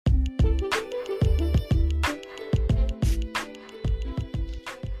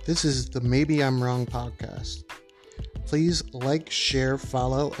This is the Maybe I'm Wrong podcast. Please like, share,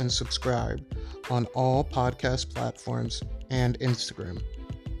 follow, and subscribe on all podcast platforms and Instagram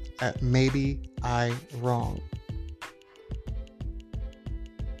at Maybe I Wrong.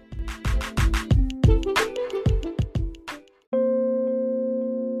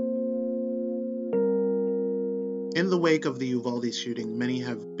 In the wake of the Uvalde shooting, many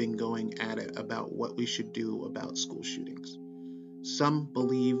have been going at it about what we should do about school shootings. Some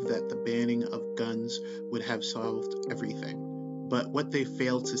believe that the banning of guns would have solved everything, but what they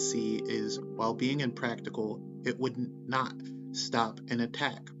fail to see is, while being impractical, it would not stop an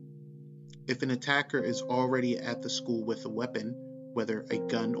attack. If an attacker is already at the school with a weapon, whether a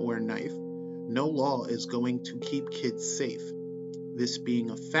gun or a knife, no law is going to keep kids safe. This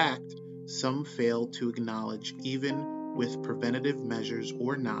being a fact, some fail to acknowledge, even with preventative measures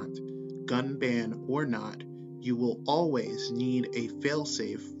or not, gun ban or not, you will always need a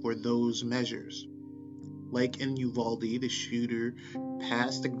failsafe for those measures. Like in Uvalde, the shooter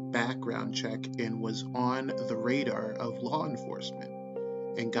passed a background check and was on the radar of law enforcement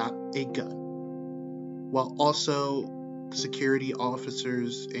and got a gun. While also security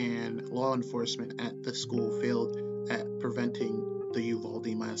officers and law enforcement at the school failed at preventing the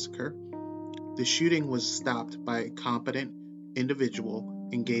Uvalde massacre, the shooting was stopped by a competent individual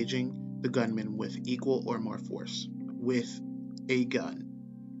engaging the gunman with equal or more force, with a gun.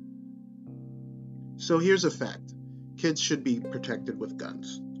 So here's a fact. Kids should be protected with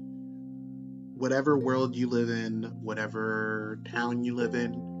guns. Whatever world you live in, whatever town you live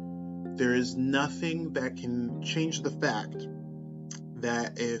in, there is nothing that can change the fact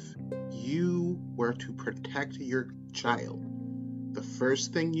that if you were to protect your child, the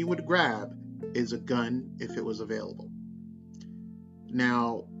first thing you would grab is a gun if it was available.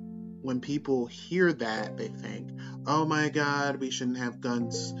 Now, when people hear that, they think, oh my God, we shouldn't have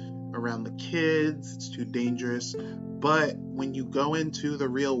guns around the kids, it's too dangerous. But when you go into the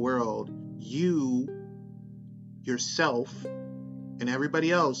real world, you, yourself, and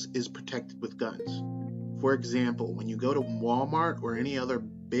everybody else is protected with guns. For example, when you go to Walmart or any other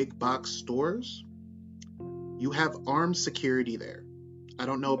big box stores, you have armed security there. I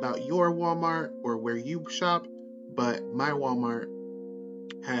don't know about your Walmart or where you shop, but my Walmart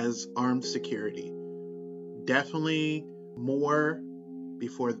has armed security. Definitely more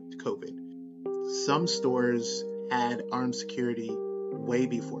before COVID. Some stores had armed security way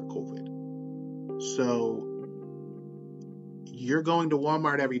before COVID. So you're going to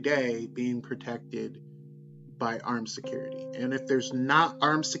Walmart every day being protected by armed security. And if there's not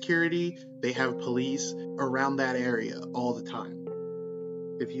armed security, they have police around that area all the time.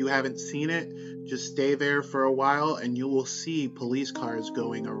 If you haven't seen it, just stay there for a while and you will see police cars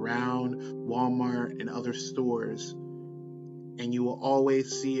going around Walmart and other stores. And you will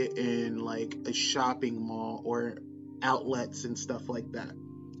always see it in like a shopping mall or outlets and stuff like that.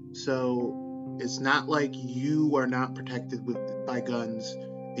 So it's not like you are not protected by guns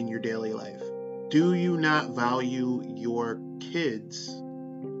in your daily life. Do you not value your kids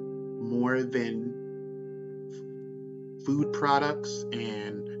more than food products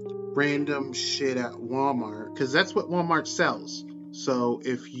and random shit at Walmart? Because that's what Walmart sells. So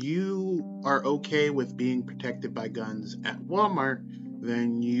if you are okay with being protected by guns at Walmart,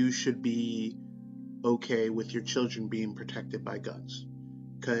 then you should be okay with your children being protected by guns.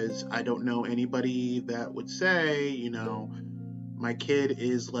 Because I don't know anybody that would say, my kid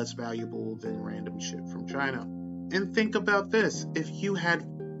is less valuable than random shit from China. And think about this. If you had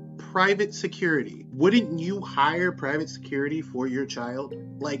private security, wouldn't you hire private security for your child?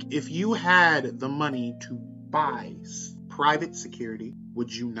 Like, if you had the money to buy private security,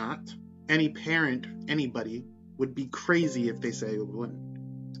 would you not? Any parent, anybody, would be crazy if they say it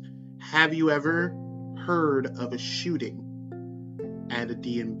wouldn't. Have you ever heard of a shooting at a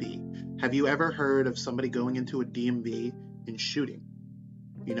DMV? Have you ever heard of somebody going into a DMV and shooting?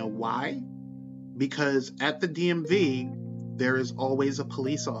 You know why? Because at the DMV, there is always a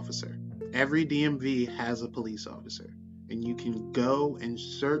police officer. Every DMV has a police officer. And you can go and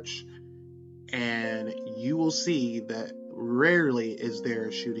search and you will see that rarely is there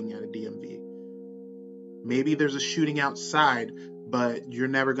a shooting at a DMV. Maybe there's a shooting outside, but you're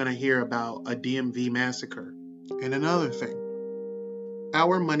never going to hear about a DMV massacre. And another thing,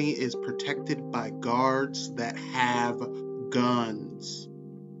 our money is protected by guards that have guns.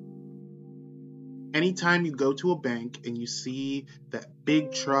 Anytime you go to a bank and you see that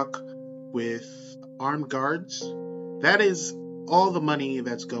big truck with armed guards, that is all the money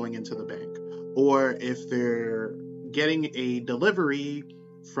that's going into the bank. Or if they're getting a delivery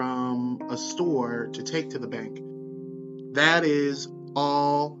from a store to take to the bank, that is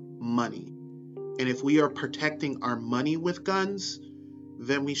all money. And if we are protecting our money with guns,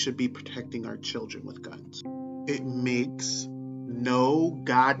 then we should be protecting our children with guns. It makes no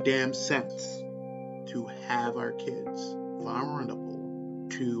goddamn sense to have our kids vulnerable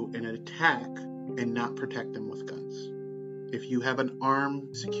to an attack and not protect them with guns. If you have an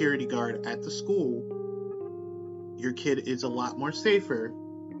armed security guard at the school, your kid is a lot more safer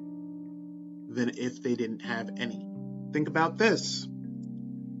than if they didn't have any. Think about this.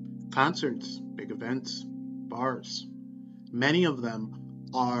 Concerts, big events, bars. Many of them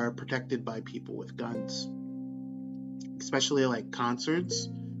are protected by people with guns. Especially like concerts,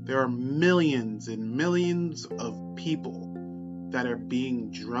 there are millions and millions of people that are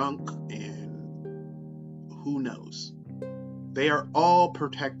being drunk and who knows. They are all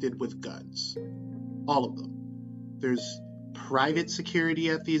protected with guns. All of them. There's private security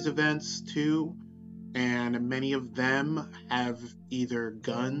at these events too, and many of them have either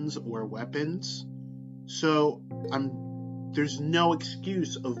guns or weapons. So there's no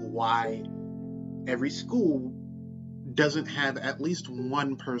excuse of why every school doesn't have at least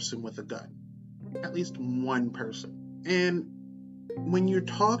one person with a gun. At least one person. And when you're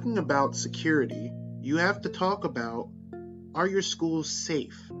talking about security, you have to talk about, are your schools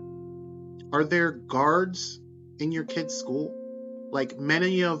safe? Are there guards in your kid's school? Like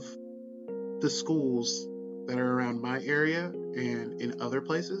many of the schools that are around my area and in other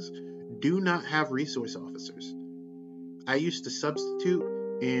places do not have resource officers. I used to substitute,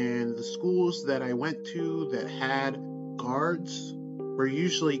 and the schools that I went to that had guards were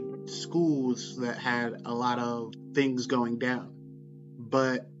usually schools that had a lot of things going down.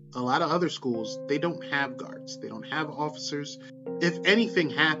 But a lot of other schools, they don't have guards. They don't have officers. If anything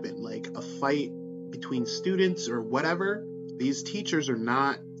happened, like a fight between students or whatever, these teachers are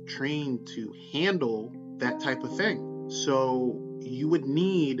not trained to handle that type of thing. So you would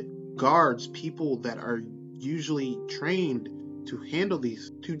need guards, people that are usually trained to handle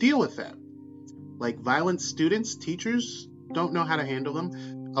these, to deal with that. Like violent students, teachers don't know how to handle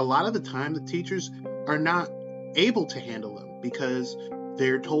them. A lot of the time, the teachers are not able to handle them because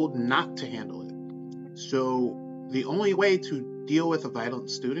they're told not to handle it. So the only way to deal with a violent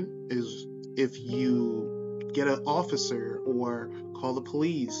student is if you get an officer or call the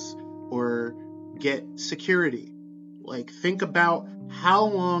police or get security. Like, think about how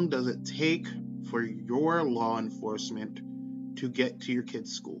long does it take for your law enforcement to get to your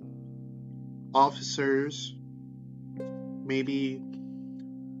kid's school? Officers, maybe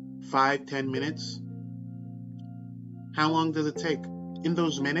 5-10 minutes. How long does it take? In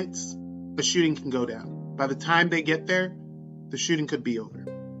those minutes, a shooting can go down. By the time they get there, the shooting could be over.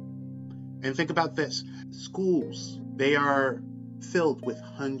 And think about this. Schools, they are filled with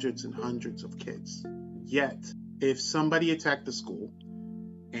hundreds and hundreds of kids. Yet, if somebody attacked the school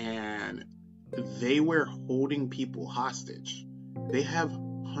and they were holding people hostage, they have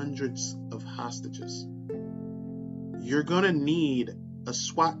hundreds of hostages. You're going to need a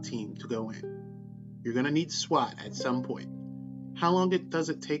SWAT team to go in. You're going to need SWAT at some point. How long does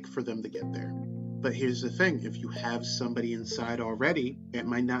it take for them to get there? But here's the thing, if you have somebody inside already, it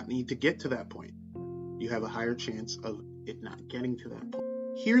might not need to get to that point. You have a higher chance of it not getting to that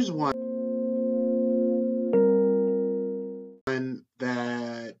point. Here's one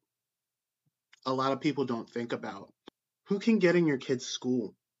that a lot of people don't think about. Who can get in your kid's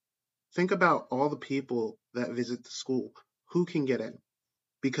school? Think about all the people that visit the school. Who can get in?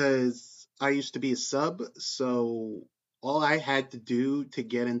 Because I used to be a sub, so all I had to do to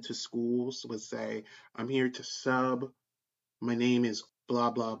get into schools was say, I'm here to sub. My name is blah,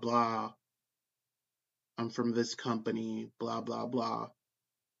 blah, blah. I'm from this company, blah, blah, blah.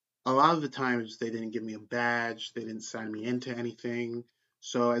 A lot of the times they didn't give me a badge. They didn't sign me into anything.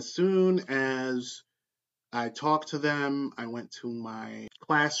 So as soon as I talked to them, I went to my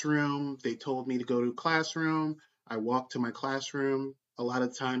classroom. They told me to go to a classroom. I walked to my classroom, a lot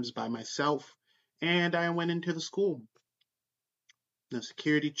of times by myself, and I went into the school. No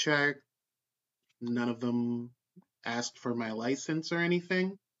security check. None of them asked for my license or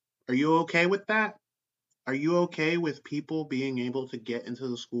anything. Are you okay with that? Are you okay with people being able to get into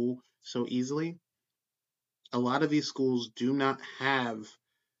the school so easily? A lot of these schools do not have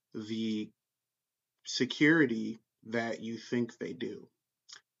the security that you think they do.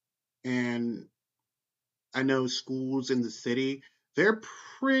 And I know schools in the city, they're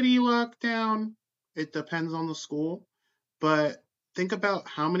pretty locked down. It depends on the school. But think about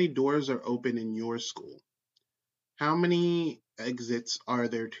how many doors are open in your school. How many exits are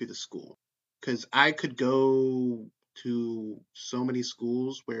there to the school? Because I could go to so many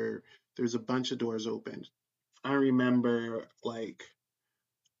schools where there's a bunch of doors open. I remember, like,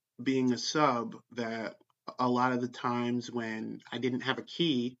 being a sub that a lot of the times when I didn't have a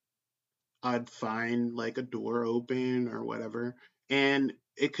key, I'd find like a door open or whatever. And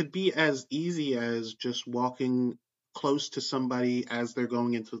it could be as easy as just walking close to somebody as they're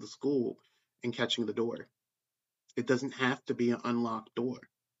going into the school and catching the door. It doesn't have to be an unlocked door.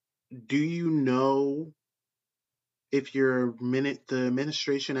 Do you know if the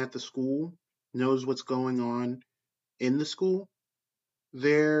administration at the school knows what's going on in the school?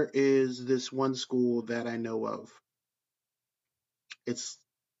 There is this one school that I know of. It's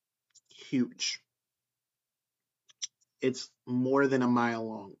huge. It's more than a mile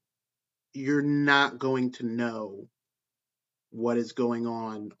long. You're not going to know what is going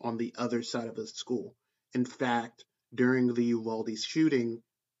on the other side of the school. In fact, during the Uvalde shooting,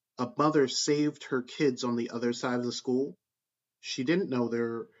 a mother saved her kids on the other side of the school. She didn't know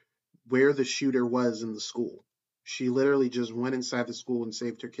where the shooter was in the school. She literally just went inside the school and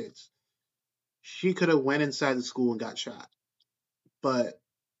saved her kids. She could have went inside the school and got shot, but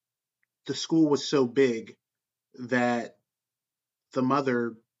the school was so big that the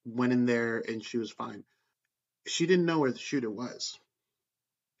mother went in there and she was fine. She didn't know where the shooter was.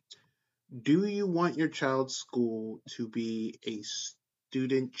 Do you want your child's school to be a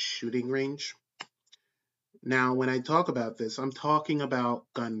student shooting range? Now, when I talk about this, I'm talking about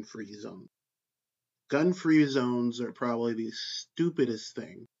gun-free zones. Gun-free zones are probably the stupidest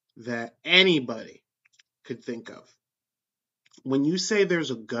thing that anybody could think of. When you say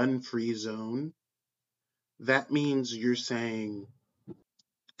there's a gun-free zone, that means you're saying,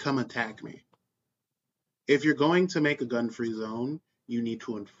 come attack me. If you're going to make a gun-free zone, you need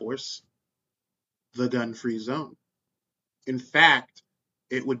to enforce the gun-free zone. In fact,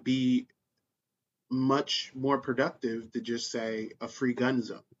 it would be much more productive to just say a free gun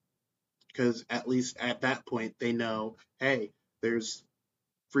zone. Because at least at that point, they know, hey, there's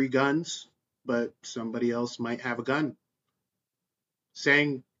free guns, but somebody else might have a gun.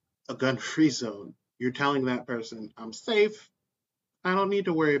 Saying a gun-free zone, you're telling that person, I'm safe. I don't need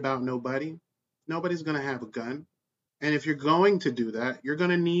to worry about nobody. Nobody's going to have a gun. And if you're going to do that, you're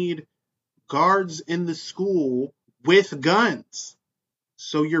going to need guards in the school with guns.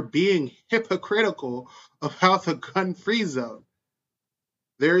 So you're being hypocritical about the gun-free zone.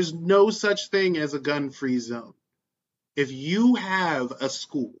 There is no such thing as a gun-free zone. If you have a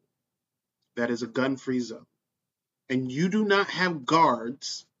school that is a gun-free zone and you do not have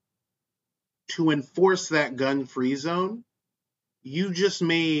guards to enforce that gun-free zone, you just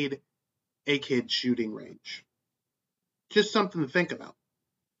made a kid shooting range. Just something to think about.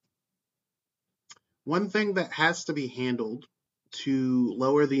 One thing that has to be handled to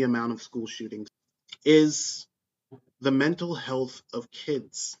lower the amount of school shootings is the mental health of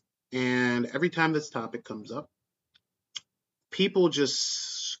kids. And every time this topic comes up, people just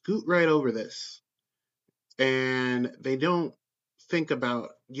scoot right over this and they don't think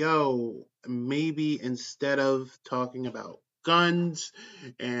about, maybe instead of talking about guns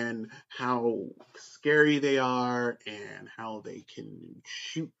and how scary they are and how they can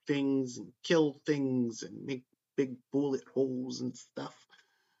shoot things and kill things and make big bullet holes and stuff,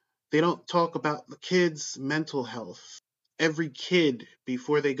 they don't talk about the kids' mental health. Every kid,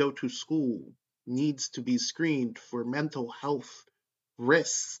 before they go to school, needs to be screened for mental health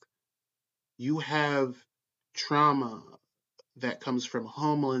risks. You have trauma that comes from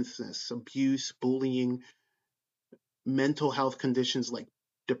homelessness, abuse, bullying, mental health conditions like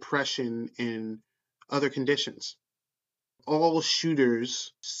depression and other conditions. All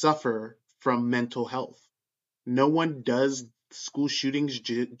shooters suffer from mental health. No one does school shootings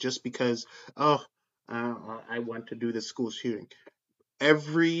just because, I want to do this school shooting.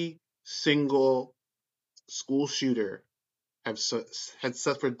 Every single school shooter had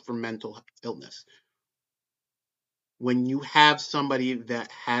suffered from mental illness. When you have somebody that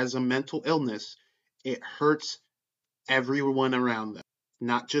has a mental illness, it hurts everyone around them,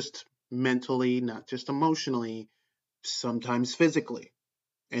 not just mentally, not just emotionally, sometimes physically.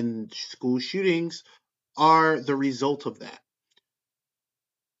 And school shootings are the result of that.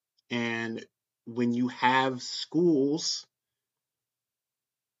 And when you have schools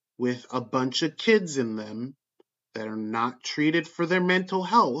with a bunch of kids in them that are not treated for their mental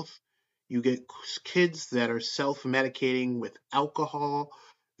health, you get kids that are self-medicating with alcohol,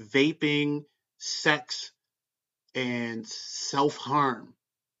 vaping, sex, and self-harm.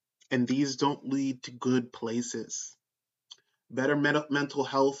 And these don't lead to good places. Better mental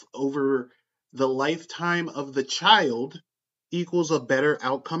health over the lifetime of the child equals a better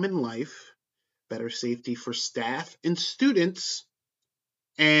outcome in life, better safety for staff and students,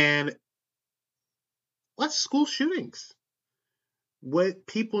 and less school shootings. What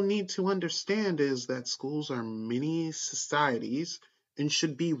people need to understand is that schools are mini societies and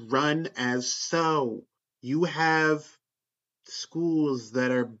should be run as so. You have schools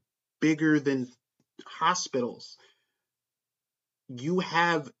that are bigger than hospitals. You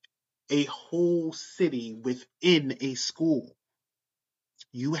have a whole city within a school.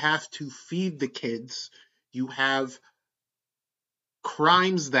 You have to feed the kids. You have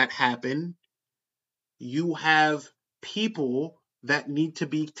crimes that happen. You have people that need to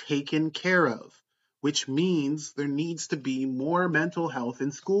be taken care of, which means there needs to be more mental health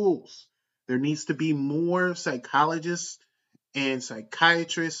in schools. There needs to be more psychologists and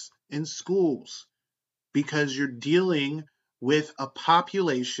psychiatrists in schools because you're dealing with a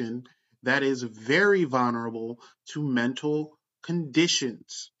population that is very vulnerable to mental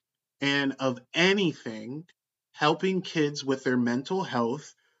conditions. And of anything, helping kids with their mental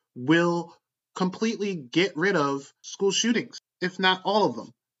health will completely get rid of school shootings, if not all of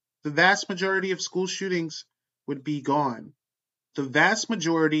them. The vast majority of school shootings would be gone. The vast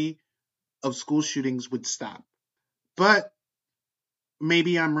majority of school shootings would stop. But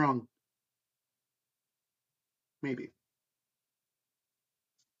maybe I'm wrong. Maybe.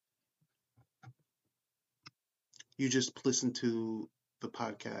 You just listen to the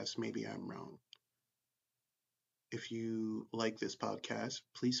podcast. Maybe I'm wrong. If you like this podcast,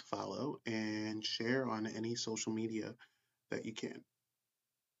 please follow and share on any social media that you can.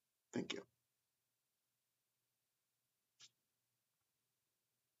 Thank you.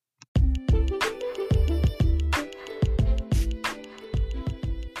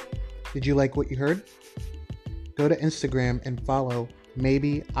 Did you like what you heard? Go to Instagram and follow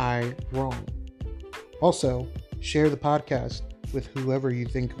Maybe I Wrong. Also, share the podcast with whoever you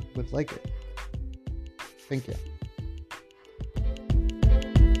think would like it. Thank you.